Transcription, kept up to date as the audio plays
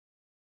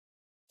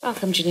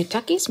Welcome Junior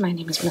Tuckies, my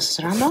name is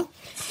Mrs. Rama.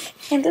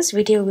 In this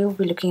video we will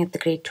be looking at the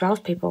grade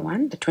 12 paper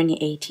 1, the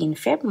 2018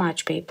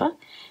 Feb-March paper,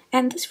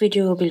 and this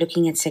video will be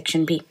looking at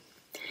section B.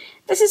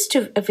 This is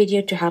a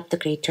video to help the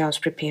grade 12s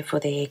prepare for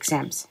their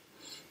exams.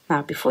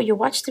 Now before you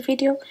watch the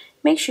video,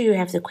 make sure you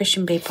have the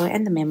question paper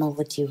and the memo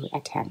with you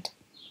at hand.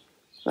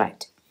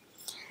 Right,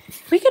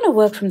 we're going to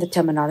work from the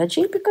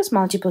terminology because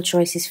multiple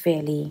choice is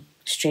fairly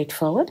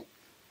straightforward.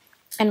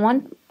 And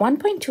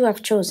 1.2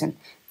 I've chosen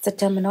the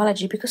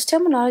terminology because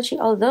terminology,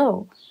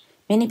 although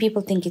many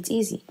people think it's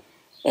easy,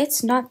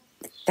 it's not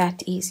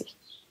that easy.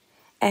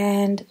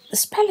 And the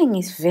spelling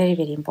is very,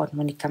 very important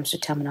when it comes to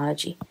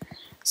terminology.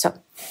 So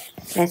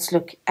let's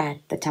look at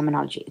the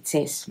terminology. It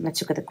says,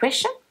 let's look at the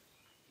question.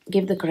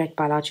 Give the correct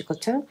biological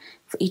term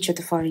for each of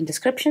the following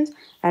descriptions.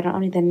 Write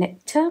only the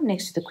term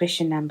next to the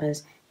question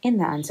numbers in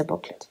the answer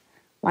booklet.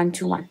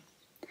 121.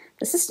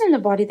 The system in the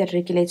body that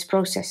regulates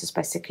processes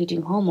by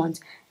secreting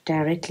hormones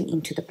directly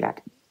into the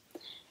blood.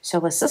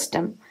 So a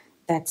system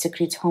that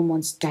secretes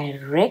hormones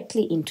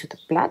directly into the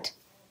blood,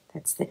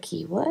 that's the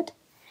key word,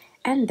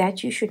 and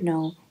that you should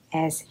know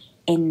as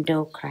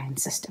endocrine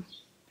system.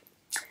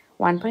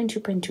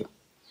 1.2.2.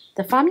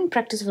 The farming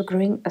practice of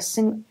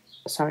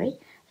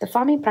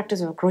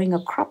growing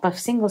a crop of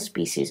single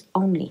species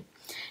only.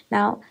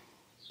 Now,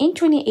 in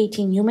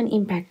 2018, human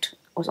impact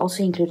was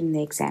also included in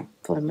the exam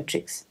for the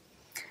matrics.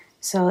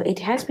 So it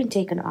has been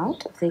taken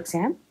out of the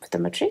exam for the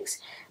matrics,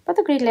 but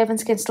the grade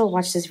 11s can still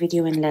watch this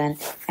video and learn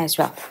as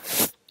well.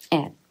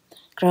 And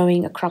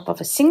growing a crop of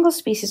a single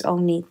species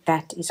only,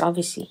 that is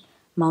obviously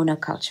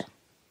monoculture.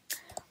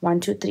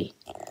 123.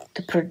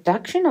 The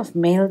production of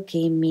male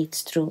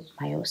gametes through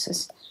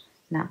meiosis.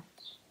 Now,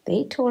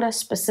 they told us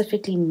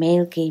specifically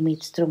male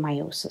gametes through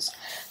meiosis.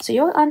 So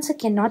your answer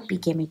cannot be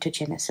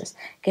gametogenesis.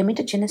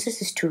 Gametogenesis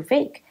is too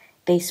vague.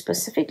 They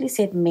specifically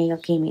said male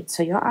gametes.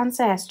 So your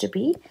answer has to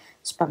be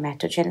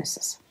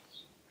spermatogenesis.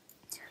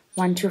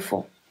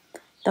 124.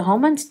 The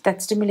hormone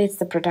that stimulates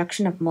the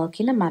production of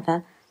milk in a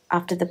mother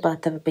after the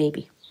birth of a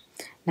baby.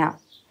 Now,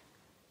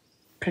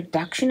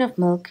 production of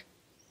milk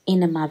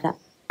in a mother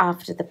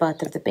after the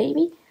birth of the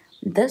baby,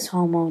 this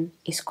hormone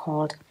is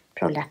called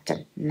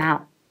prolactin.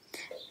 Now,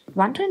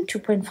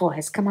 122.4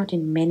 has come out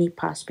in many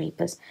past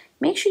papers.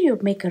 Make sure you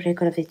make a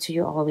record of it so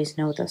you always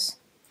know this.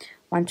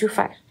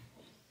 125.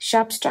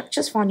 Sharp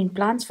structures found in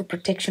plants for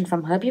protection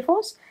from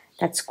herbivores.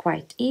 That's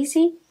quite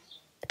easy.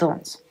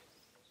 Thorns.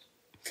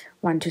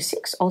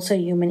 126, also a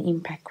human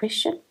impact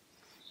question.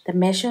 The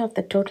measure of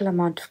the total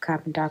amount of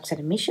carbon dioxide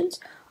emissions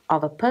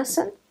of a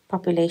person,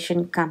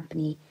 population,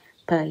 company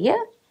per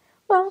year.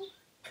 Well,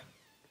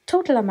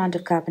 total amount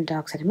of carbon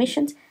dioxide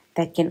emissions,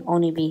 that can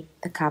only be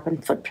the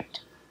carbon footprint.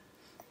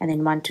 And then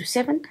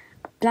 127,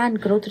 a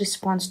plant growth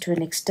response to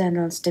an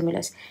external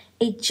stimulus.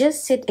 It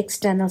just said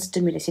external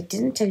stimulus. It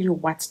didn't tell you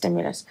what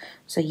stimulus.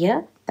 So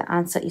here, the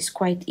answer is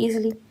quite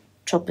easily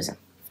tropism.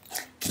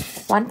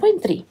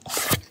 1.3.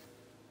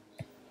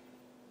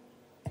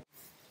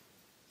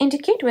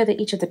 Indicate whether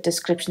each of the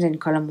descriptions in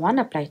column 1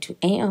 apply to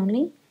A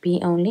only, B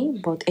only,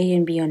 both A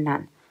and B or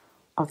none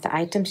of the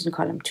items in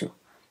column 2.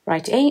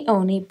 Write A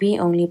only, B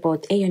only,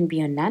 both A and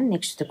B or none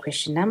next to the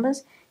question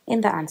numbers in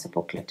the answer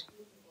booklet.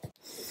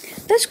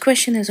 This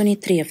question has only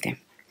 3 of them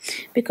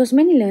because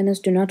many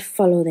learners do not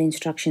follow the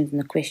instructions in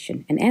the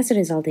question, and as a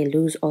result they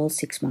lose all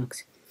 6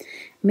 marks.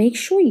 Make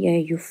sure here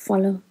you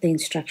follow the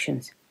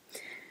instructions.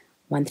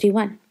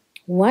 131.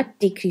 What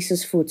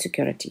decreases food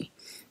security?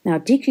 Now,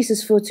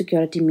 decreases food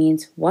security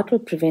means what will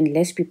prevent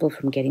less people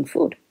from getting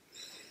food.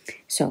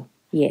 So,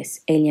 yes,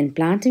 alien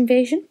plant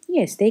invasion.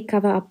 Yes, they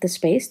cover up the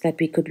space that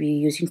we could be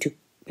using to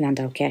plant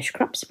our cash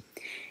crops.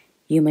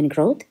 Human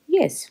growth.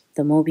 Yes,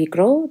 the more we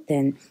grow,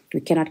 then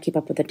we cannot keep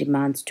up with the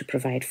demands to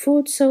provide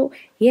food. So,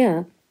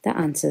 here, the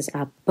answers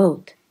are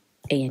both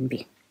A and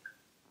B.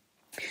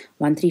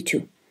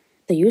 132.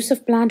 The use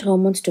of plant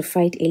hormones to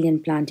fight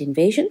alien plant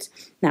invasions.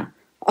 Now,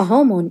 a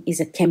hormone is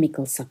a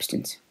chemical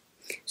substance.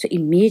 So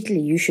immediately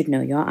you should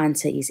know your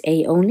answer is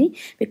A only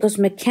because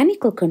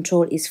mechanical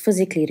control is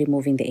physically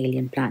removing the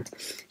alien plant.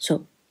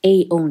 So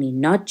A only,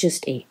 not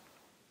just A.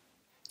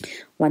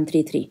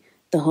 133.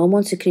 The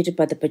hormone secreted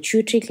by the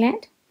pituitary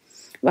gland.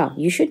 Well,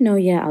 you should know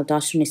here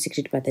aldosterone is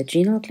secreted by the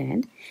adrenal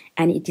gland,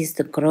 and it is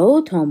the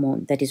growth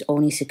hormone that is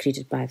only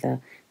secreted by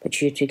the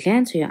pituitary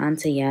gland. So your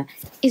answer here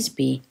is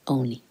B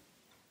only.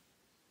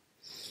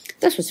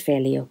 This was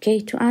fairly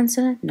okay to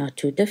answer, not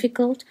too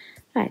difficult.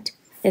 Right,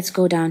 let's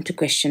go down to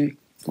question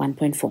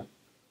 1.4.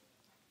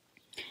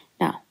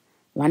 Now,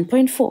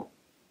 1.4.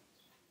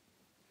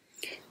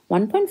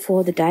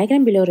 1.4, the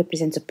diagram below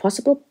represents a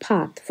possible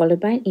path followed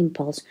by an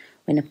impulse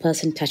when a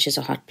person touches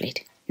a hot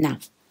plate. Now,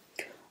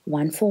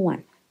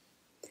 141.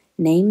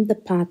 Name the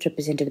path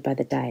represented by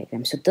the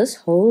diagram. So this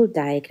whole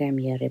diagram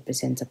here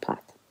represents a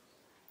path.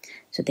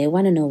 So they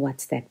want to know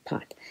what's that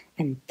path.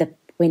 And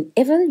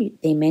whenever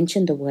they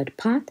mention the word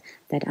path,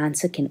 that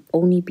answer can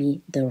only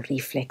be the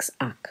reflex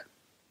arc.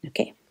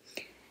 Okay.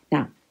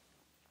 Now,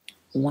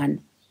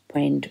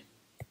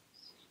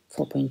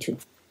 1.4.2.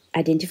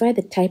 Identify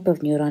the type of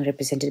neuron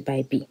represented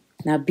by B.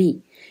 Now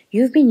B,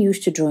 you've been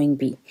used to drawing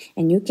B,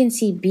 and you can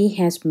see B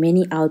has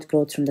many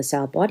outgrowths from the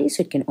cell body,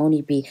 so it can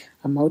only be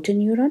a motor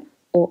neuron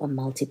or a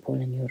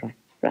multipolar neuron,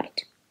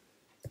 right?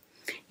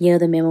 Here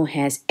the memo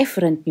has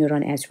efferent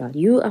neuron as well.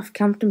 You are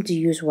comfortable to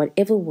use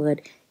whatever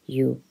word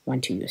you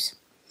want to use.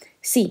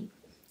 C,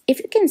 if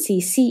you can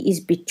see, C is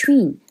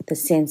between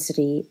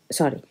the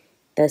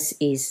this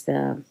is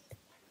the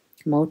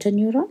motor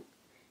neuron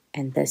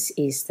and this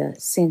is the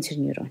sensory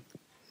neuron.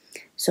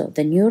 So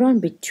the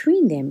neuron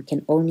between them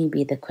can only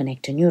be the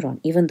connector neuron,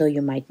 even though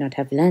you might not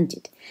have learned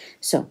it.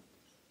 So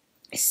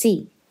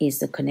C is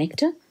the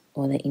connector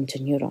or the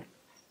interneuron.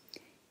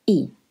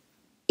 E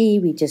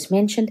we just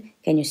mentioned,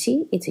 can you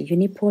see it's a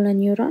unipolar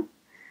neuron?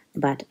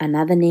 But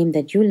another name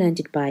that you learned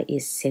it by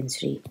is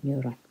sensory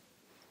neuron.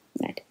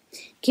 Right.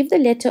 Give the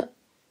letter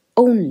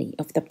only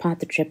of the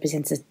part that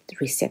represents the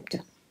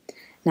receptor.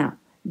 Now,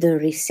 the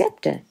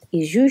receptor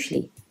is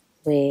usually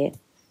where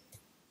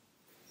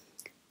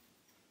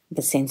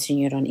the sensory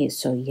neuron is.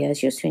 So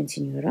here's your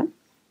sensory neuron.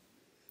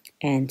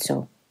 And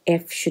so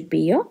F should be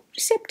your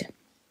receptor.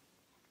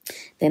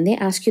 Then they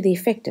ask you the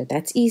effector.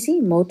 That's easy.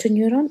 Motor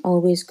neuron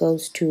always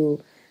goes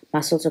to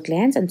muscles or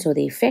glands, and so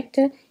the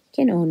effector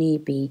can only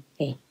be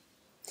A.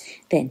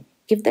 Then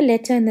give the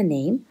letter and the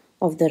name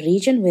of the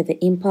region where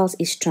the impulse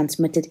is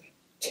transmitted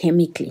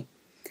chemically.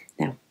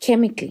 Now,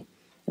 chemically,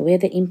 where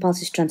the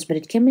impulse is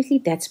transmitted chemically,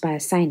 that's by a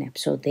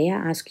synapse. So they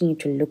are asking you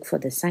to look for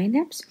the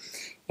synapse.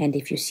 And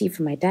if you see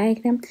from my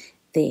diagram,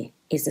 there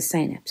is the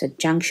synapse, a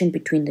junction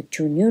between the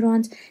two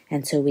neurons,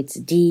 and so it's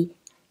D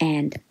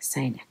and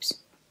synapse.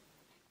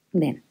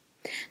 Then,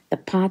 the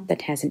part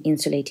that has an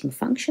insulating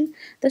function,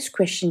 this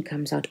question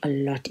comes out a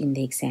lot in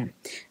the exam.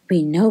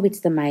 We know it's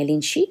the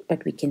myelin sheath,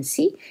 but we can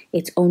see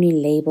it's only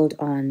labeled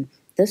on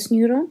this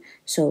neuron,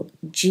 so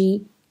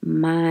G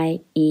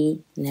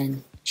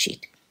myelin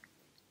sheath.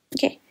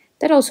 Okay,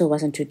 that also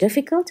wasn't too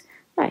difficult.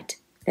 Right,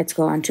 let's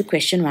go on to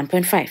question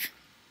 1.5.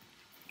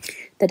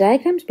 The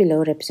diagrams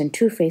below represent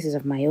two phases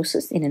of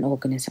meiosis in an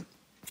organism.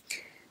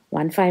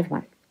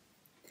 151.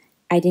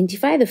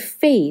 Identify the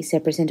phase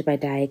represented by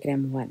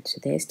diagram 1. So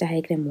there's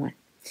diagram 1.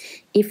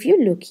 If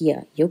you look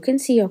here, you can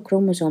see your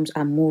chromosomes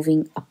are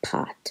moving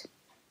apart.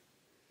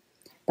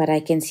 But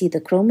I can see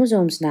the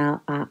chromosomes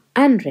now are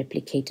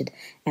unreplicated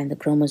and the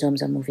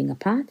chromosomes are moving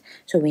apart.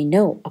 So we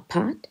know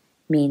apart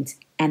means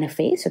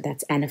anaphase, so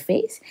that's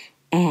anaphase.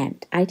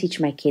 And I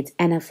teach my kids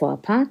ana for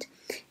apart.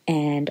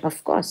 And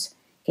of course,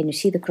 can you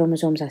see the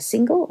chromosomes are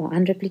single or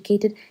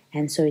unreplicated?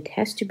 And so it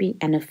has to be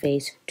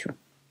anaphase 2.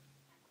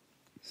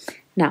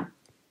 Now,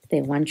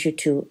 they want you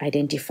to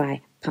identify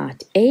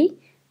part A.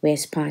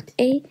 Where's part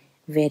A?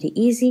 Very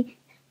easy.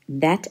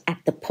 That at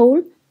the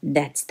pole,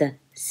 that's the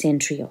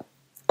centriole.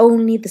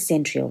 Only the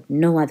centriole,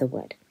 no other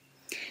word.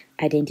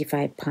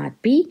 Identify part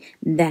B.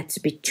 That's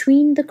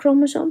between the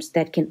chromosomes.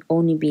 That can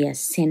only be a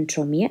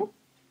centromere.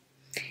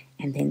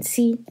 And then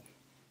C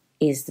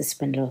is the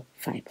spindle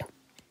fiber.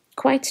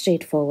 Quite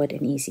straightforward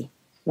and easy.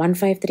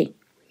 153.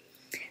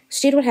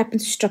 State what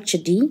happens to structure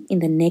D in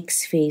the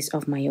next phase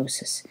of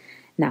meiosis.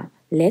 Now,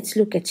 let's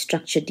look at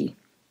structure D.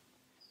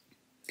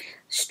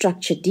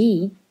 Structure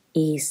D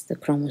is the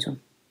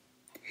chromosome.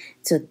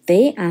 So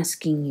they're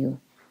asking you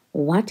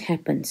what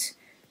happens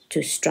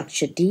to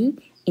structure D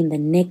in the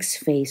next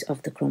phase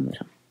of the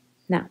chromosome.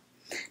 Now,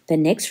 the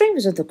next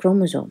phase of the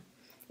chromosome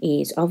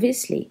is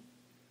obviously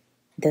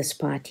this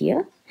part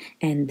here.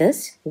 And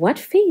this, what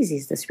phase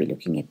is this we're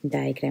looking at in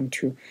diagram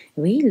 2?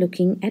 We're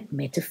looking at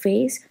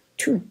metaphase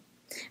 2.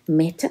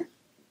 Meta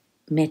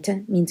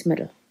means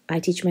middle. I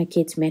teach my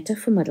kids meta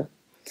for middle.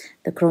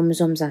 The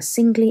chromosomes are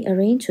singly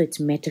arranged, so it's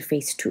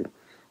metaphase 2.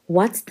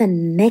 What's the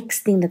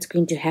next thing that's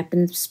going to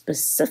happen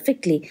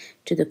specifically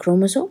to the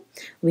chromosome?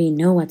 We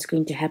know what's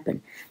going to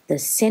happen. The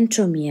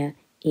centromere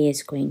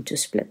is going to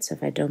split. So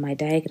if I draw my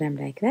diagram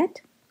like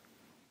that,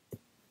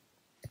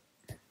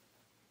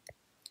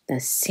 the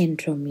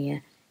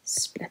centromere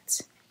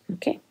splits.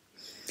 Okay.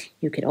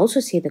 You could also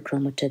see the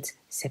chromatids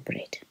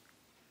separate.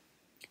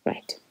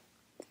 Right.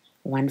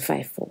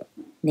 154.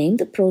 Name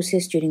the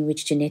process during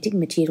which genetic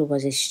material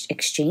was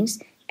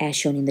exchanged as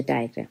shown in the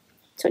diagram.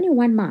 It's only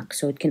one mark,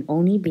 so it can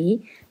only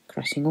be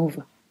crossing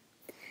over.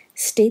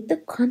 State the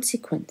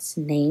consequence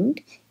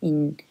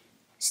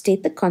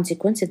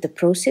if the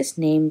process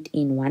named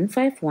in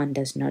 151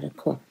 does not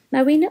occur.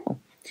 Now we know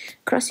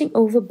crossing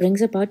over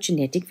brings about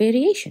genetic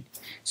variation.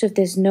 So if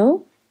there's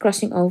no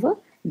crossing over,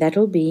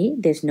 that'll be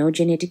there's no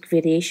genetic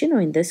variation, or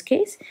in this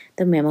case,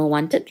 the memo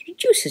wanted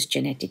reduces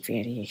genetic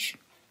variation.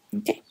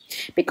 Okay,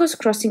 because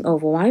crossing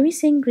over, why are we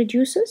saying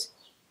reduces?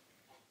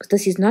 Because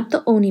this is not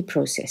the only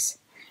process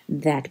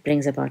that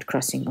brings about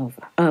crossing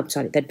over.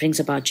 That brings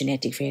about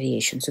genetic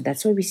variation. So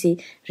that's why we say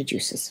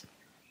reduces.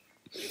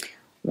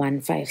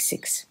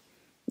 156.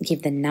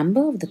 Give the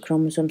number of the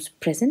chromosomes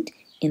present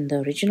in the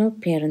original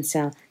parent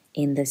cell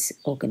in this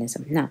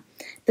organism. Now,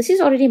 this is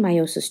already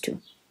meiosis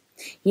 2.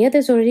 Here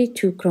there's already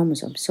 2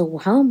 chromosomes. So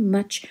how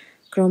many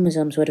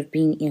chromosomes would have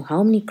been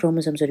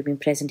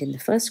present in the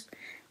first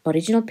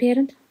original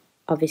parent?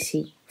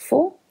 Obviously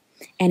 4.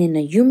 And in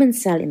a human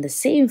cell in the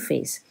same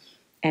phase,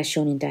 as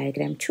shown in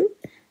diagram 2,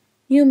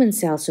 human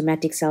cells,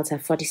 somatic cells,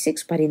 have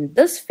 46, but in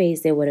this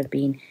phase, there would have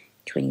been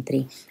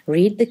 23.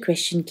 Read the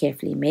question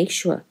carefully. Make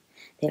sure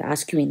they'll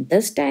ask you in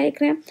this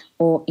diagram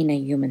or in a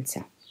human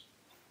cell.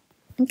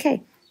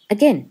 Okay,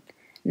 again,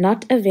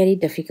 not a very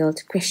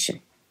difficult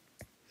question.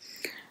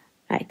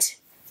 Right,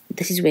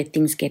 this is where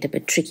things get a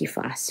bit tricky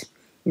for us.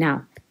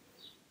 Now,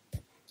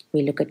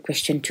 we look at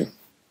question 2.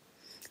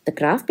 The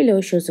graph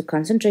below shows the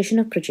concentration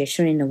of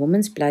progesterone in a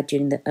woman's blood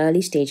during the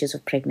early stages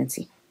of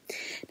pregnancy.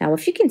 Now,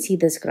 if you can see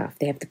this graph,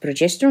 they have the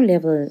progesterone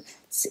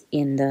levels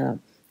in the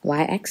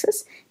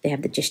y-axis, they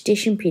have the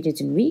gestation periods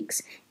in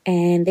weeks,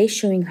 and they're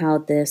showing how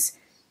this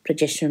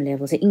progesterone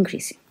levels are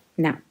increasing.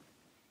 Now,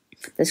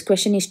 this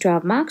question is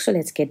 12 marks, so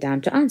let's get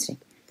down to answering.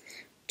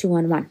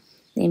 2-1-1.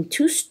 Name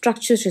 2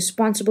 structures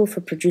responsible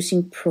for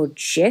producing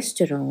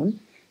progesterone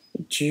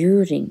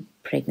during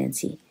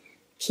pregnancy.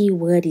 Key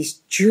word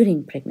is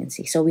during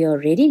pregnancy. So we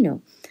already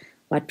know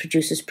what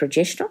produces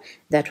progesterone.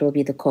 That will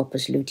be the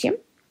corpus luteum.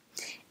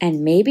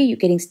 And maybe you're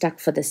getting stuck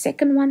for the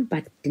second one,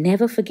 but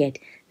never forget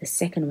the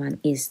second one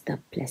is the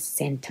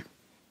placenta.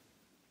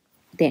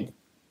 Then,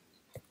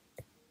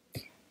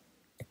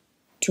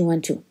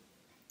 2-1-2.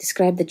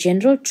 Describe the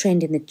general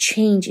trend in the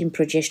change in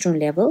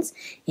progesterone levels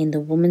in the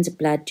woman's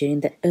blood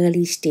during the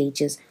early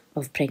stages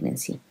of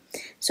pregnancy.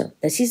 So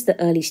this is the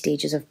early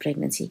stages of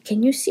pregnancy.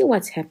 Can you see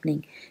what's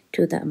happening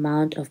to the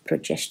amount of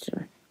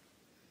progesterone?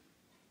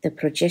 The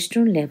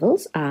progesterone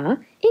levels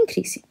are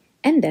increasing,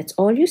 and that's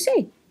all you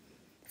say.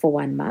 For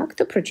 1 mark,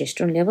 the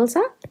progesterone levels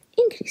are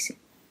increasing.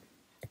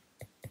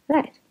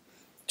 Right.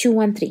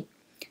 2-1-3.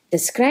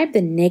 Describe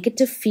the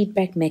negative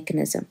feedback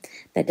mechanism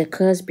that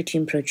occurs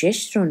between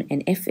progesterone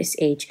and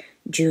FSH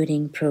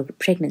during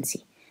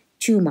pregnancy.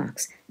 2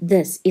 marks.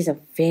 This is a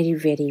very,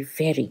 very,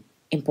 very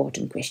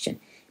important question.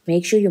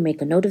 Make sure you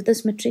make a note of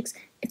this matrix.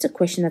 It's a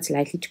question that's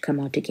likely to come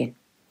out again.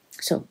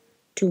 So,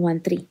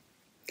 2-1-3.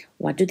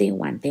 What do they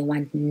want? They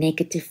want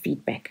negative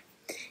feedback,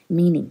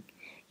 meaning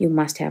you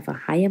must have a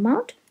high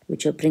amount,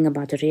 which will bring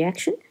about a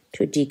reaction,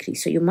 to a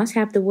decrease. So you must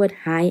have the word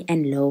high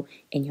and low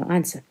in your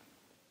answer.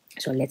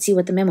 So let's see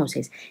what the memo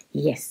says.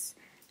 Yes,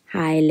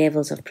 high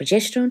levels of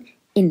progesterone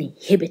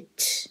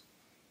inhibit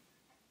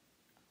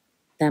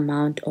the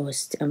amount or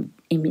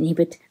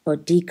inhibit or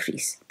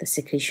decrease the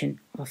secretion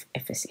of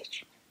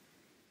FSH.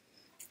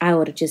 I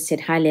would have just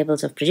said high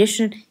levels of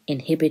progesterone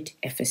inhibit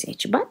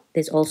FSH, but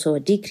there's also a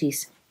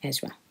decrease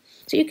as well.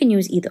 So you can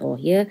use either or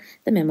here.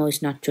 The memo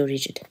is not too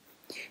rigid.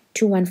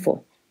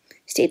 2-1-4.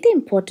 State the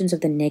importance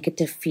of the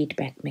negative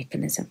feedback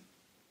mechanism.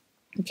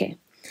 Okay.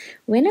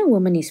 When a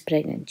woman is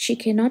pregnant, she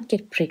cannot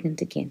get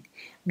pregnant again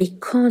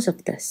because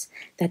of this,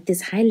 that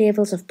these high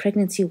levels of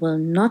pregnancy will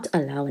not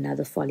allow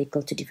another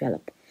follicle to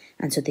develop.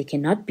 And so there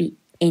cannot be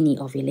any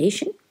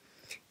ovulation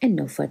and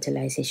no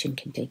fertilization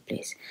can take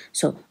place.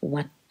 So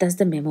what does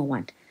the memo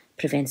want?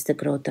 Prevents the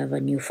growth of a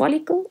new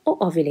follicle or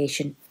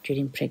ovulation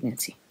during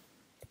pregnancy.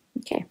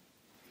 Okay,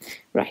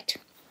 right.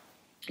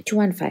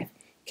 2-1-5.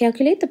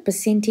 Calculate the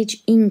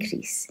percentage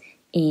increase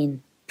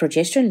in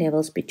progesterone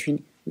levels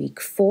between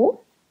week 4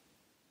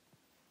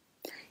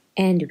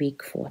 and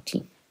week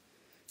 14.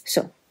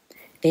 So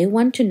they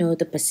want to know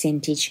the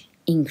percentage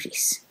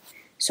increase.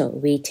 So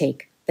we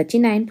take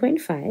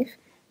 39.5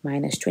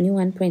 minus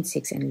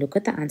 21.6 and look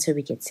at the answer,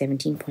 we get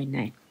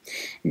 17.9.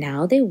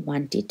 Now they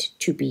want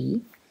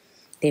the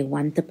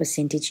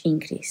percentage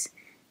increase.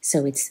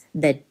 So it's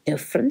the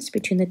difference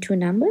between the two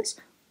numbers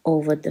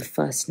over the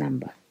first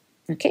number.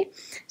 Okay,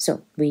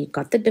 so we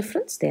got the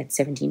difference, they're at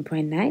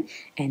 17.9,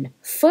 and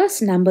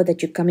first number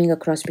that you're coming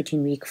across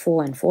between week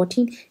 4 and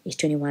 14 is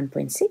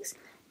 21.6,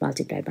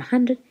 multiplied by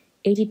 100,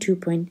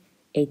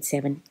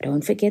 82.87.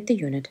 Don't forget the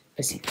unit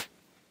percent.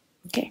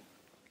 Okay,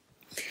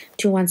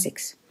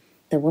 2-1-6.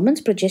 The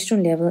woman's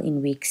progesterone level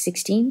in week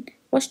 16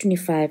 was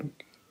 25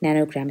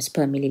 nanograms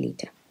per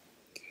milliliter.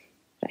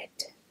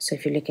 Right, so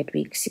if you look at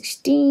week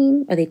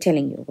 16, are they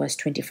telling you was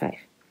 25?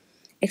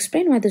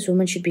 Explain why this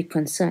woman should be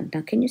concerned.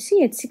 Now, can you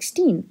see at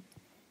 16,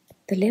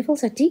 the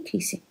levels are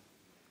decreasing.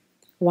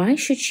 Why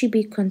should she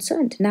be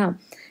concerned? Now,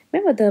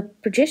 remember the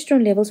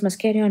progesterone levels must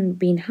carry on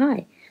being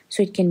high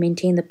so it can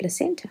maintain the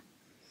placenta.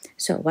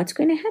 So what's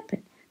going to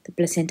happen? The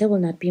placenta will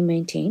not be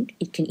maintained.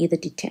 It can either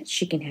detach,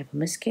 she can have a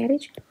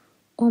miscarriage,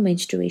 or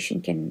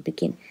menstruation can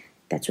begin.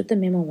 That's what the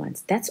memo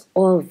wants. That's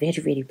all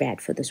very, very bad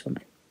for this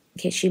woman.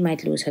 Okay, she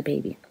might lose her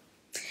baby.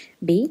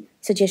 B,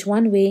 suggest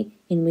one way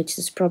in which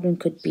this problem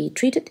could be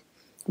treated.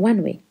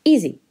 One way,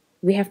 easy.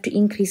 We have to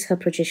increase her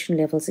progesterone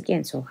levels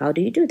again. So how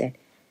do you do that?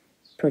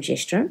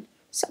 Progesterone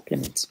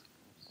supplements.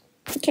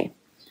 Okay,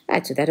 all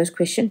right, so that was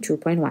question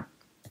 2.1.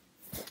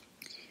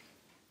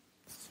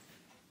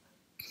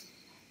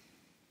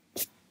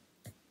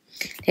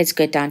 Let's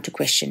get down to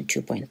question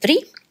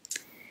 2.3.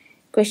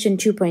 Question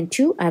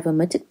 2.2, I've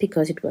omitted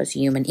because it was a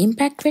human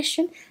impact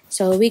question.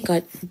 So we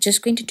got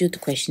just going to do the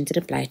questions that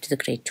apply to the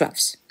grade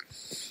 12s.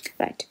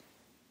 Right,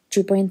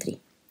 2.3.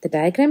 The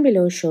diagram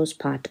below shows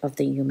part of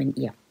the human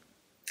ear.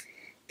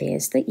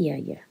 There's the ear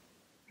here.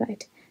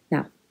 Right,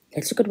 now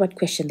Let's look at what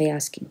question they're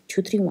asking.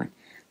 231.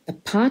 The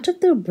part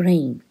of the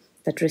brain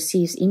that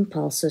receives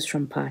impulses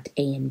from part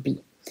A and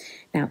B.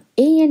 Now,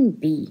 A and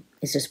B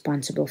is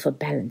responsible for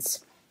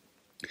balance.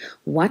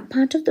 What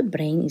part of the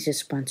brain is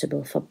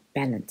responsible for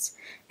balance?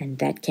 And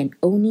that can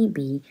only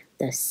be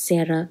the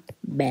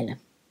cerebellum.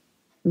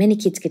 Many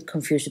kids get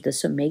confused with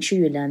this, so make sure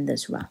you learn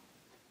this well.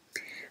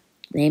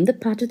 Name the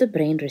part of the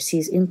brain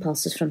receives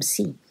impulses from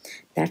C.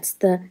 That's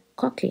the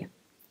cochlea.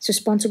 It's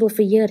responsible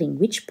for hearing.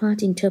 Which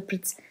part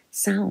interprets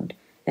sound?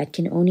 That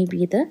can only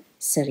be the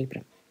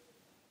cerebrum.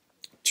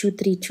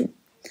 232.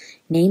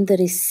 Name the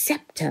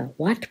receptor.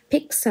 What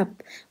picks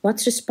up?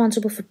 What's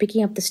responsible for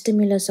picking up the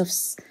stimulus of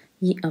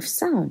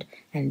sound?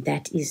 And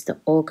that is the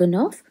organ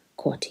of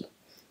Corti.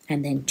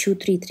 And then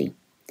 233.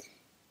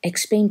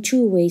 Explain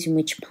 2 ways in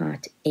which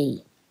part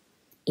A,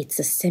 it's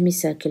the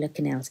semicircular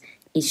canals,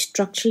 is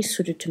structurally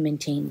suited to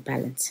maintain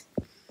balance.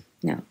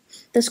 Now,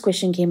 this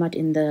question came out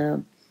in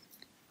the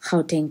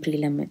Gauteng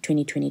Prelim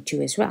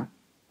 2022 as well.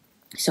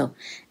 So,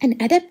 an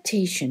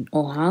adaptation,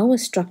 or how a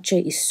structure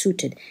is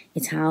suited,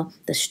 is how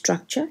the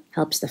structure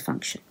helps the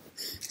function.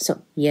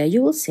 So, here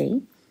you will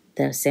say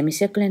the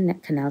semicircular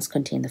canals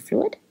contain the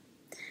fluid.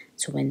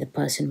 So, when the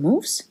person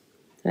moves,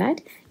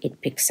 right,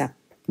 it picks up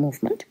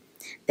movement.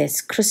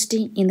 There's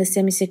cristae in the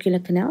semicircular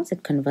canals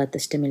that convert the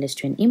stimulus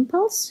to an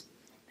impulse,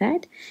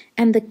 right?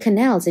 And the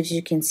canals, as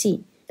you can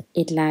see,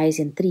 it lies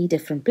in 3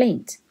 different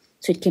planes.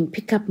 So it can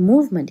pick up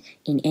movement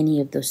in any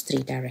of those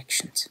 3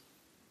 directions.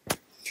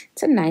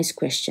 It's a nice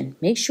question.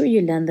 Make sure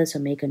you learn this or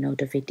make a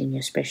note of it in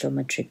your special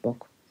matric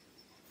book.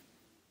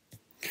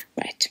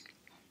 Right.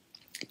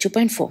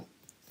 2.4.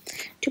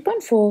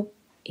 2.4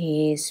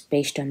 is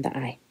based on the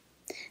eye.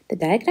 The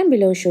diagram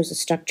below shows the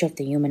structure of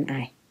the human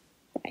eye.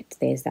 Right,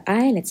 there's the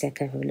eye. Let's have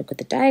a look at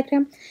the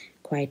diagram.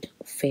 Quite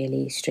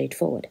fairly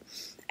straightforward.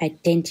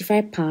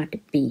 Identify part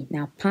B.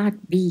 Now,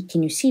 part B,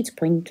 can you see it's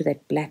pointing to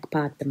that black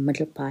part, the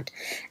middle part?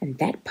 And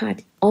that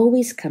part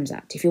always comes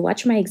out. If you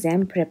watch my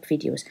exam prep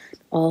videos,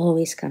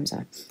 always comes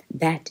out.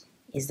 That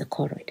is the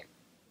choroid.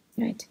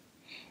 Right?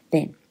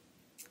 Then,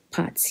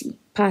 part C.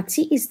 Part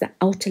C is the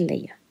outer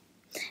layer.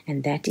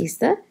 And that is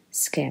the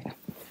sclera.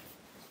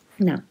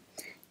 Now,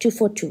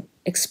 242.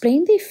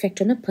 Explain the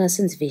effect on a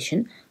person's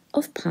vision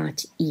of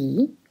part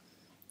E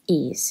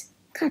is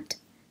cut.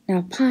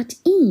 Now, part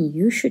E,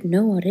 you should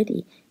know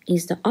already,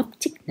 is the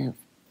optic nerve.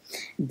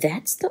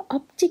 That's the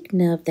optic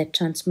nerve that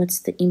transmits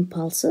the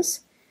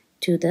impulses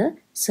to the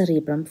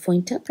cerebrum for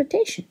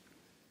interpretation.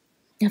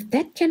 Now, if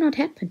that cannot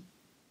happen,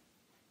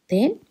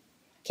 then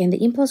can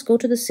the impulse go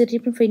to the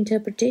cerebrum for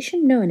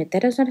interpretation? No. And if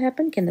that does not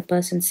happen, can the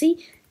person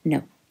see?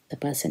 No. The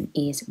person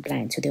is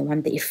blind. So they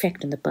want the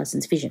effect on the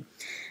person's vision.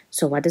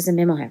 So what does the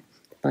memo have?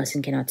 The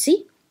person cannot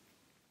see,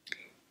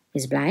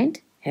 is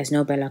blind, has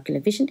no binocular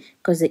vision,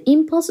 because the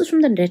impulses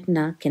from the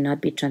retina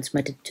cannot be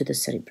transmitted to the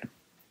cerebrum.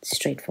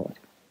 Straightforward.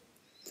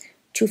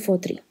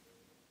 243.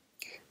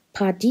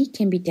 Part D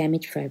can be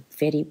damaged by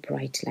very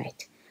bright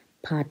light.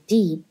 Part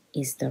D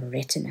is the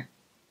retina.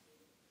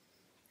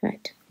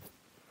 Right.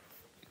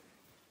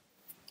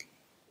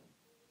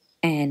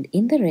 And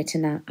in the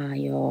retina are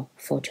your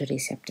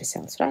photoreceptor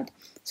cells, right?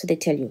 So they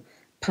tell you,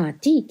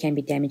 part D can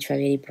be damaged by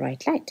very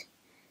bright light.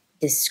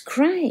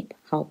 Describe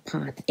how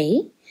part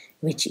A,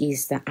 which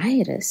is the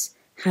iris,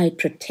 how it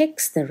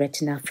protects the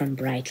retina from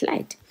bright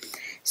light.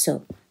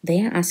 So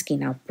they are asking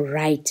now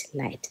bright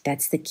light.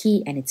 That's the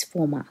key, and it's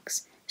 4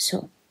 marks.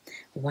 So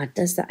what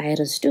does the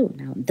iris do?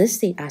 Now this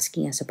they're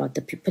asking us about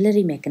the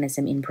pupillary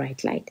mechanism in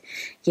bright light.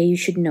 Here you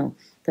should know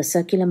the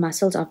circular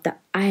muscles of the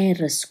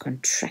iris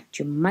contract.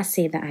 You must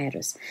say the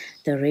iris.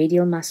 The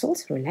radial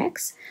muscles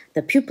relax.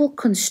 The pupil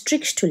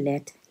constricts to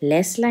let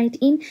less light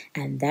in,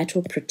 and that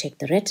will protect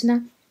the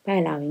retina by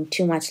allowing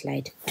too much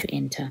light to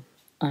enter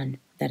on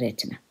the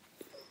retina.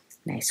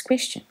 Nice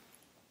question.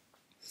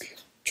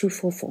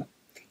 244.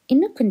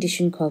 In a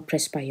condition called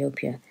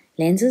presbyopia,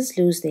 lenses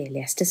lose their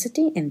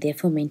elasticity and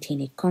therefore maintain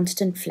a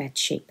constant flat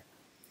shape.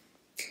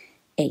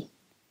 A.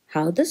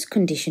 How this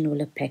condition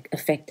will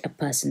affect a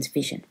person's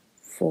vision.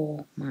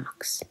 4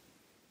 marks.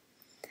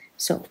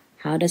 So,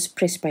 how does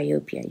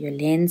presbyopia? Your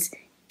lens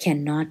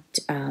cannot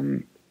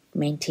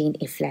maintain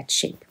a flat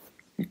shape.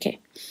 Okay.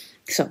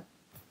 So,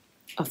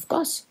 of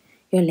course,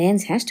 your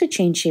lens has to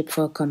change shape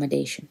for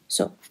accommodation.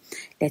 So,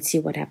 let's see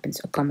what happens.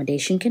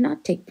 Accommodation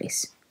cannot take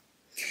place.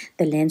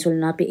 The lens will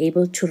not be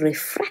able to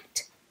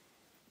refract.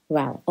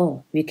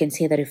 Well, we can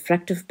say the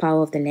refractive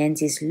power of the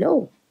lens is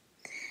low.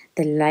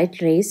 The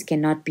light rays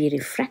cannot be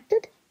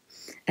refracted.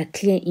 A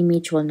clear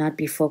image will not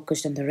be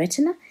focused on the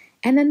retina,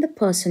 and then the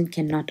person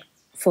cannot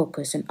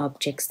focus on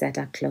objects that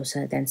are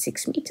closer than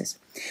 6 meters.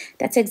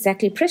 That's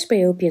exactly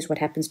presbyopia is what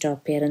happens to our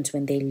parents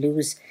when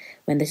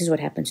this is what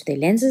happens to their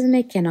lenses and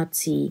they cannot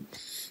see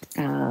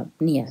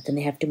near. Then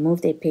they have to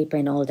move their paper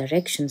in all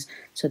directions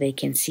so they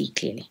can see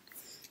clearly.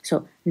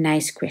 So,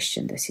 nice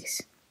question this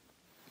is.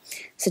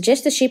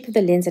 Suggest the shape of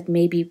the lens that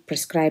may be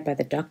prescribed by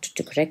the doctor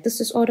to correct this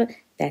disorder.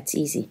 That's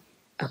easy.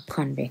 A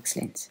convex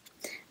lens.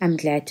 I'm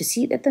glad to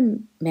see that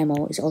the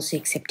memo is also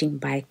accepting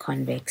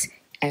biconvex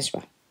as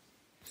well.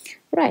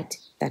 Right,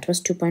 that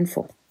was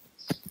 2.4.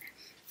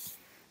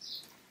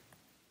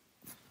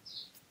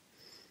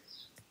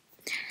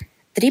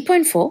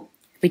 3.4,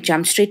 we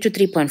jumped straight to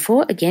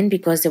 3.4 again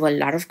because there were a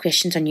lot of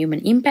questions on human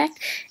impact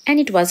and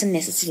it wasn't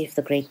necessary for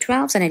the grade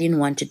 12s and I didn't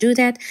want to do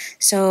that.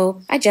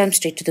 So I jumped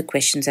straight to the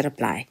questions that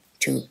apply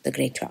to the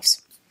grade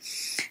 12s.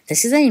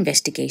 This is an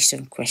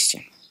investigation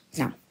question.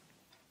 Now,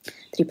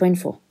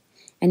 3.4.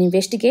 An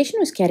investigation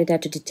was carried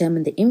out to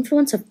determine the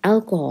influence of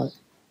alcohol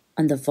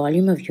on the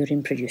volume of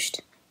urine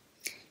produced.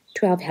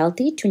 12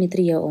 healthy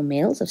 23-year-old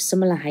males of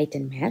similar height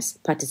and mass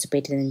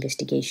participated in the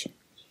investigation.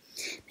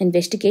 The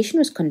investigation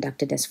was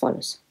conducted as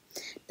follows.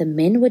 The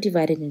men were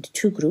divided into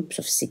two groups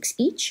of 6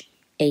 each,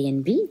 A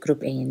and B,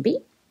 group A and B.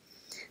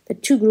 The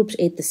two groups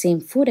ate the same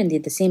food and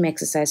did the same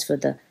exercise for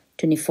the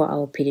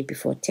 24-hour period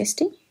before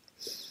testing.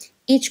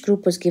 Each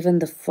group was given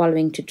the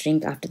following to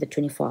drink after the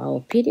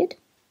 24-hour period.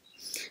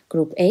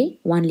 Group A,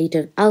 1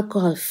 liter of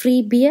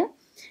alcohol-free beer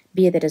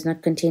that does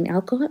not contain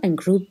alcohol, and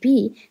Group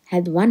B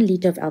had 1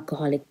 liter of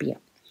alcoholic beer.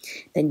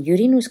 Then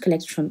urine was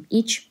collected from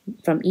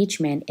each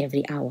man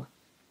every hour.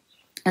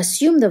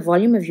 Assume the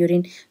volume of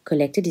urine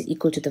collected is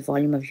equal to the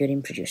volume of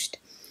urine produced.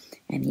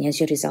 And here's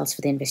your results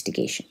for the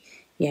investigation.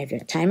 You have your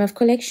time of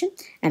collection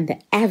and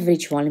the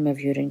average volume of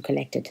urine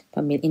collected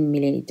in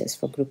milliliters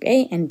for Group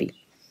A and B.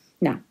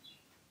 Now,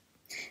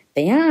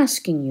 they are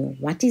asking you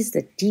what is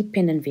the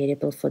dependent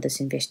variable for this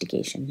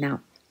investigation.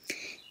 Now,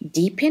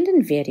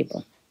 dependent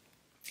variable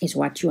is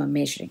what you are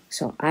measuring.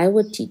 So I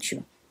would teach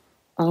you,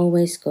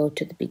 always go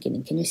to the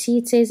beginning. Can you see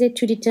it says it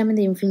to determine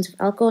the influence of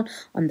alcohol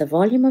on the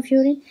volume of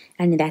urine?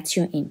 And that's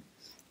your aim.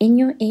 In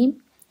your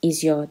aim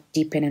is your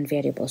dependent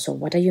variable. So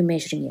what are you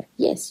measuring here?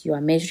 Yes, you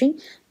are measuring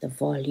the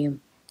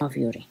volume of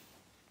urine.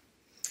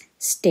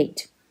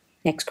 State.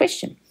 Next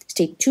question.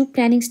 State 2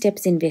 planning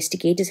steps the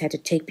investigators had to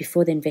take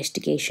before the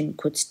investigation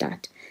could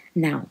start.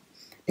 Now,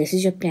 this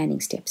is your planning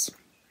steps.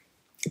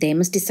 They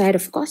must decide,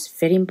 of course,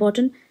 very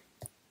important,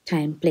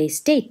 time, place,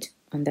 date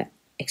on the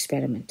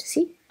experiment.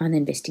 See, on the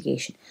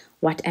investigation.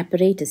 What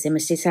apparatus? They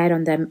must decide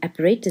on the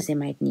apparatus they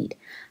might need.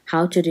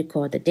 How to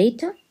record the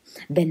data.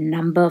 The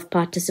number of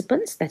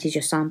participants, that is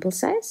your sample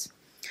size.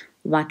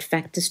 What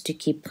factors to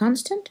keep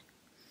constant.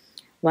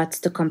 What's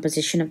the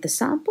composition of the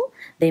sample?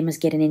 They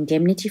must get an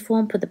indemnity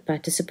form for the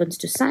participants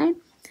to sign,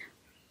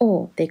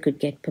 or they could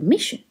get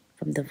permission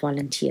from the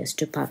volunteers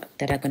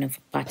that are going to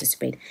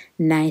participate.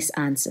 Nice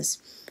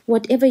answers.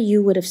 Whatever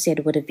you would have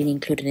said would have been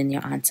included in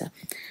your answer.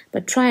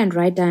 But try and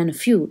write down a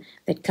few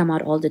that come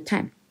out all the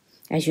time.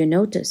 As you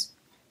notice,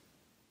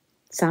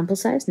 sample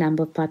size,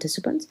 number of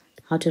participants,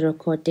 how to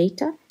record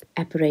data,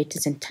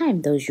 apparatus, and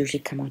time, those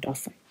usually come out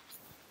often.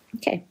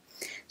 Okay,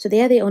 so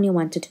there they only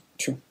wanted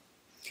 2.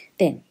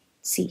 Then,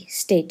 C,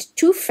 state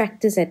 2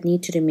 factors that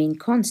need to remain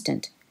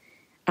constant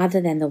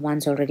other than the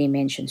ones already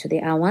mentioned. So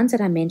there are ones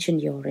that I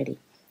mentioned here already,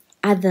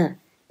 other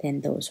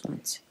than those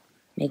ones.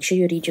 Make sure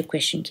you read your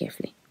question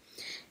carefully.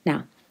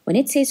 Now, when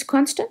it says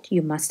constant,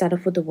 you must start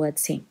off with the word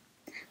same.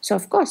 So,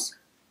 of course,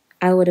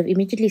 I would have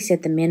immediately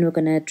said the men were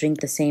going to drink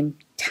the same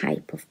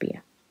type of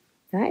beer,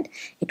 right?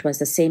 It was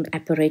the same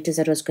apparatus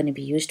that was going to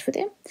be used for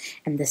them,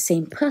 and the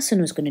same person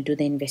was going to do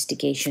the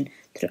investigation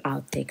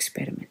throughout the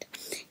experiment.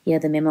 Here,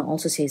 the memo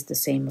also says the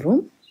same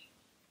room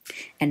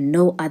and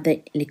no other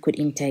liquid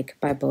intake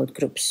by both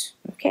groups.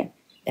 Okay.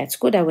 That's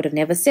good. I would have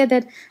never said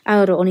that. I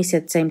would have only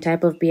said same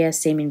type of beer,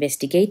 same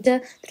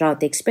investigator throughout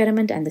the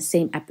experiment, and the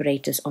same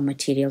apparatus or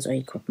materials or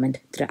equipment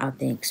throughout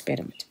the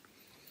experiment.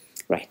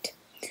 Right.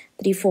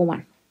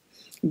 341.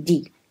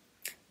 D.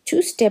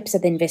 2 steps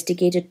that the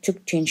investigator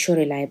took to ensure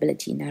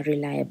reliability. Now,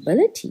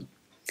 reliability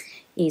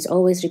is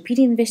always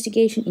repeating the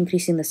investigation,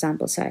 increasing the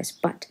sample size.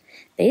 But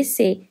they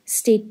say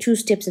state 2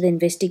 steps that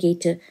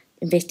the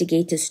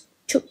investigators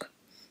took.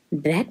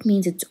 That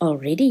means it's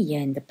already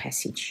here in the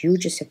passage. You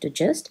just have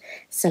to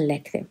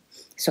select them.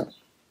 So,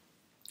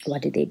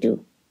 what did they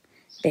do?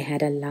 They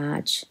had a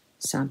large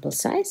sample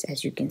size,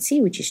 as you can see,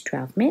 which is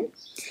 12 men.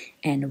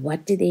 And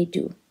what did they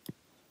do?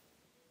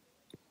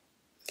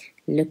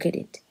 Look at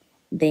it.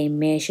 They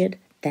measured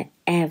the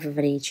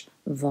average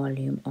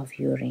volume of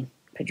urine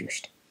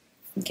produced.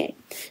 Okay,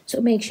 so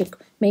make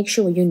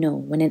sure you know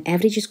when an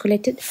average is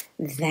collected,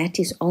 that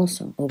is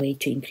also a way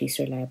to increase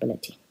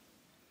reliability.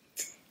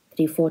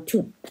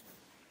 342.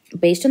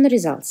 Based on the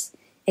results,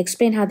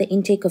 explain how the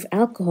intake of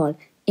alcohol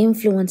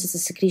influences the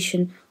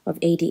secretion of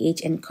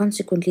ADH and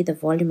consequently the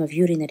volume of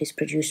urine that is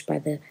produced by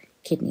the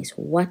kidneys.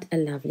 What a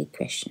lovely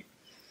question.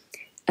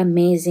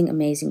 Amazing,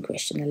 amazing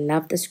question. I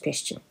love this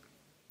question.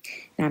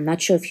 Now, I'm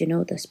not sure if you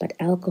know this, but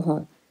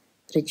alcohol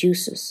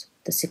reduces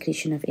the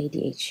secretion of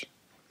ADH.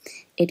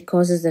 It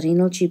causes the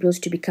renal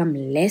tubules to become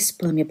less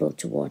permeable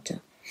to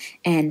water,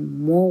 and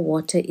more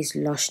water is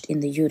lost in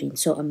the urine.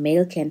 So a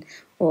male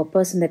or a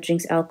person that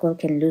drinks alcohol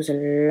can lose a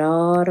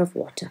lot of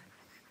water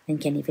and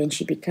can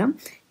eventually become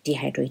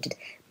dehydrated.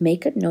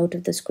 Make a note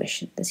of this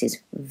question. This is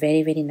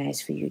very, very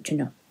nice for you to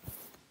know.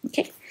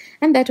 Okay,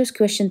 and that was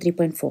question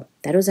 3.4.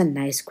 That was a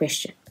nice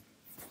question.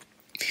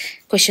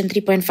 Question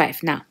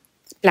 3.5. Now,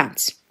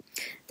 plants.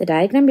 The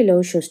diagram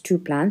below shows 2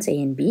 plants, A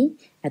and B,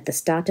 At the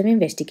start of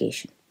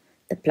investigation,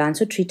 the plants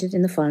were treated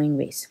in the following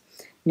ways.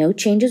 No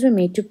changes were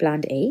made to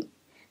plant A.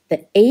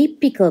 The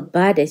apical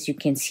bud, as you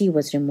can see,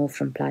 was removed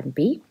from plant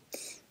B.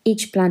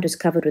 Each plant was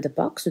covered with a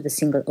box with a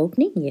single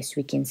opening. Yes,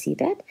 we can see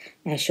that,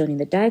 as shown in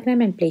the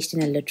diagram, and placed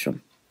in a lit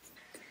room.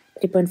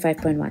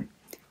 3.5.1.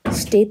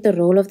 State the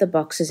role of the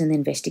boxes in the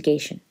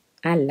investigation.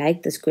 I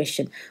like this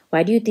question.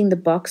 Why do you think the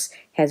box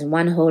has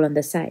one hole on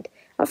the side?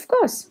 Of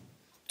course,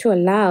 to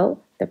allow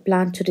the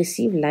plant to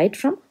receive light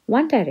from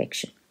one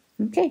direction.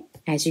 Okay,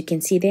 as you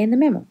can see there in the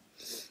memo.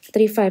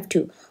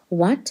 3.5.2.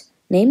 What?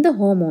 Name the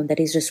hormone that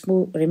is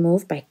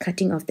removed by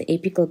cutting off the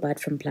apical bud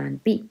from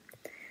plant B.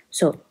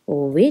 So,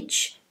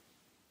 which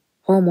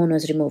hormone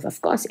was removed?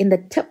 Of course, in the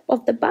tip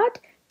of the bud,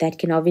 that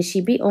can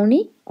obviously be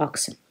only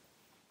auxin.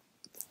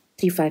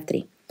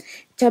 3.5.3.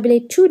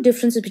 Tabulate two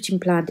differences between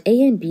plant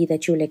A and B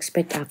that you will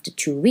expect after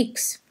 2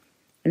 weeks.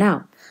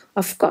 Now,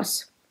 of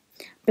course,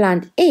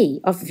 plant A,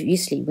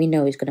 obviously, we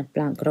know is going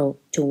to grow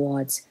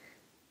towards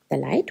the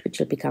light, which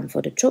will become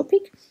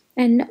phototropic.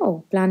 And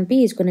no, plant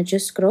B is going to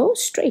just grow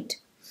straight.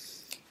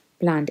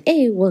 Plant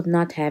A will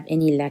not have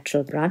any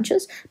lateral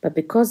branches, but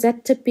because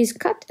that tip is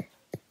cut,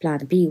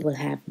 plant B will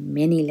have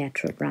many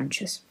lateral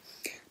branches.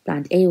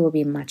 Plant A will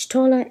be much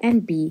taller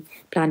and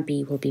plant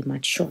B will be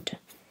much shorter.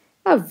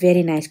 A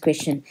very nice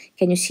question.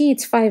 Can you see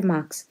it's 5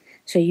 marks?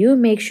 So you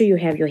make sure you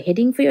have your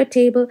heading for your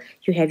table.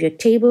 You have your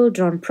table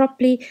drawn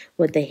properly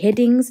with the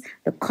headings,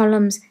 the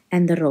columns,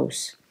 and the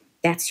rows.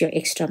 That's your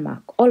extra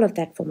mark. All of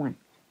that for 1.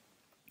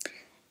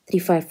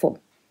 3.5.4.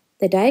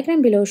 The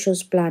diagram below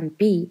shows plant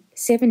B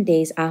 7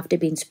 days after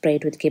being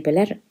sprayed with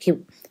The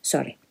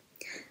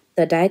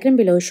diagram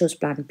below shows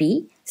plant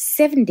B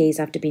 7 days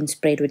after being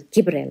sprayed with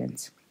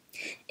gibberellins.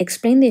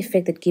 Explain the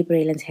effect that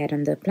gibberellins had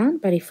on the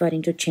plant by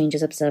referring to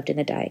changes observed in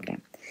the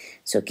diagram.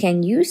 So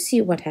can you see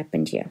what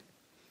happened here?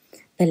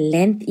 The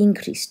length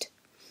increased.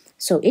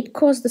 So it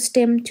caused the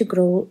stem to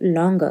grow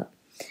longer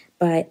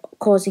by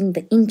causing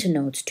the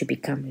internodes to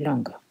become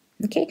longer.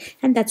 Okay,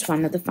 and that's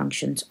one of the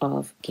functions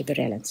of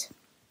gibberellins.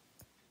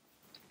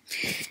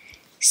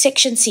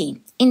 Section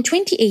C. In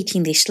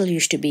 2018, there still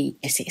used to be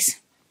essays.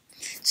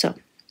 So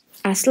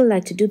I still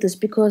like to do this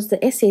because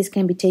the essays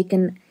can be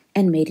taken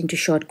and made into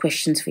short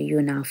questions for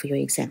you now for your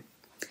exam.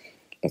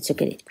 Let's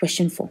look at it.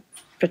 Question 4.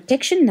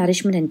 Protection,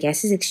 nourishment, and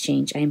gases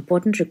exchange are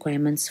important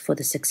requirements for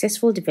the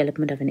successful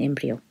development of an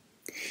embryo.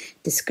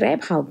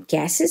 Describe how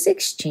gases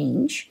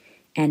exchange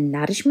and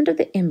nourishment of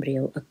the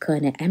embryo occur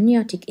in an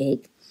amniotic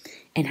egg,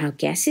 and how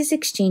gases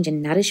exchange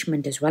and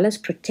nourishment as well as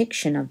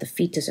protection of the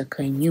fetus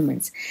occur in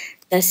humans.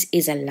 This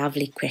is a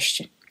lovely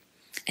question,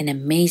 an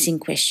amazing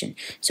question.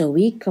 So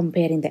we're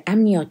comparing the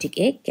amniotic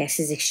egg,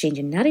 gases exchange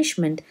and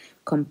nourishment,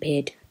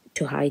 compared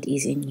to how it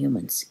is in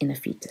humans, in a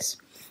fetus.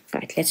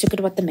 Right, let's look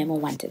at what the memo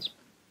wanted.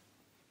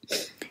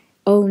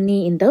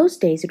 Only in those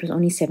days, it was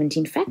only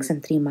 17 facts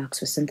and 3 marks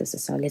for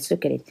synthesis. So let's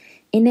look at it.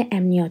 In an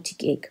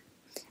amniotic egg,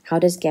 how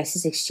does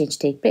gases exchange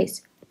take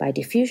place? By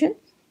diffusion,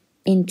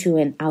 into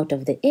and out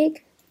of the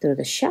egg, through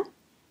the shell,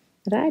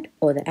 right?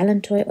 Or the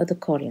allantois or the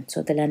chorion.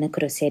 So the learner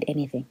could have said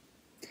anything.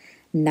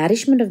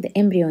 Nourishment of the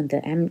embryo in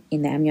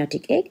the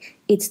amniotic egg,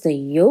 it's the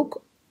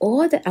yolk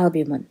or the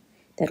albumin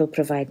that will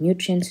provide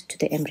nutrients to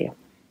the embryo.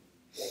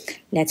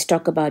 Let's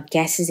talk about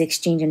gases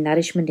exchange and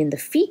nourishment in the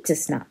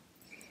fetus now.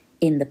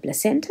 In the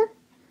placenta,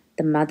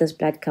 the mother's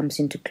blood comes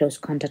into close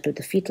contact with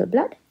the fetal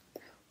blood.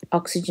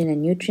 Oxygen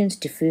and nutrients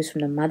diffuse from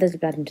the mother's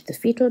blood into the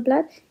fetal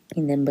blood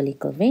in the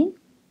umbilical vein.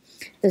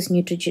 This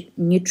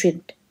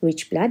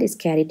nutrient-rich blood is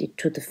carried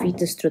to the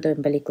fetus through the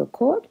umbilical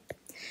cord.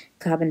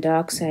 Carbon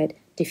dioxide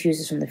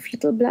diffuses from the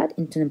fetal blood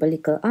into the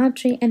umbilical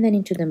artery and then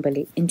into the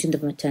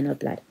maternal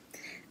blood.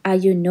 Are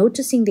you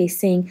noticing they're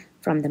saying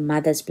from the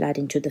mother's blood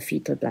into the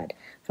fetal blood,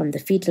 from the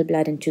fetal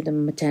blood into the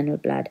maternal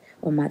blood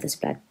or mother's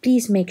blood?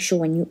 Please make sure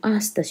when you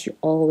ask this, you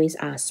always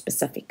ask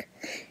specific.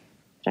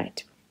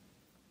 Right.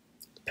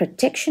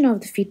 Protection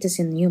of the fetus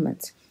in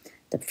humans.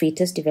 The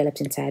fetus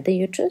develops inside the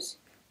uterus,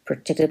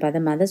 protected by the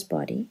mother's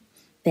body.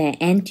 There are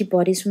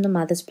antibodies from the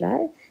mother's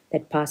blood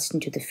that pass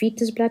into the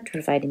fetus blood to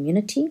provide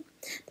immunity.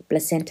 The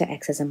placenta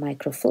acts as a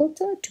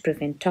microfilter to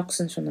prevent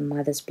toxins from the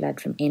mother's blood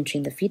from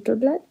entering the fetal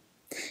blood.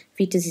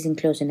 Fetus is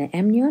enclosed in an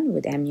amnion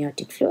with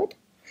amniotic fluid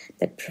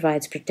that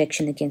provides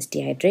protection against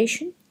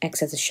dehydration,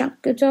 acts as a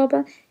shock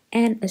absorber,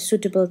 and a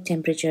suitable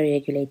temperature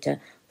regulator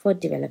for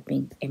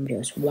developing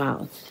embryos.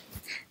 Wow,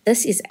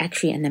 this is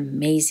actually an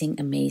amazing,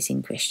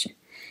 amazing question.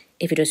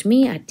 If it was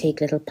me, I'd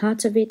take little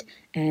parts of it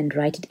and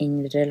write it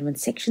in the relevant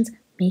sections.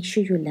 Make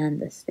sure you learn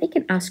this. They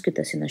can ask you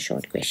this in a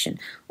short question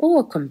or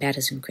a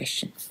comparison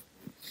question.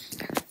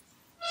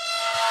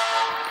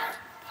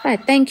 Right,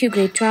 thank you,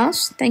 grade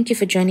 12s. Thank you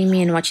for joining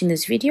me and watching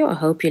this video. I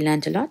hope you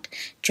learned a lot.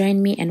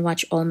 Join me and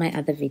watch all my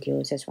other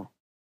videos as well.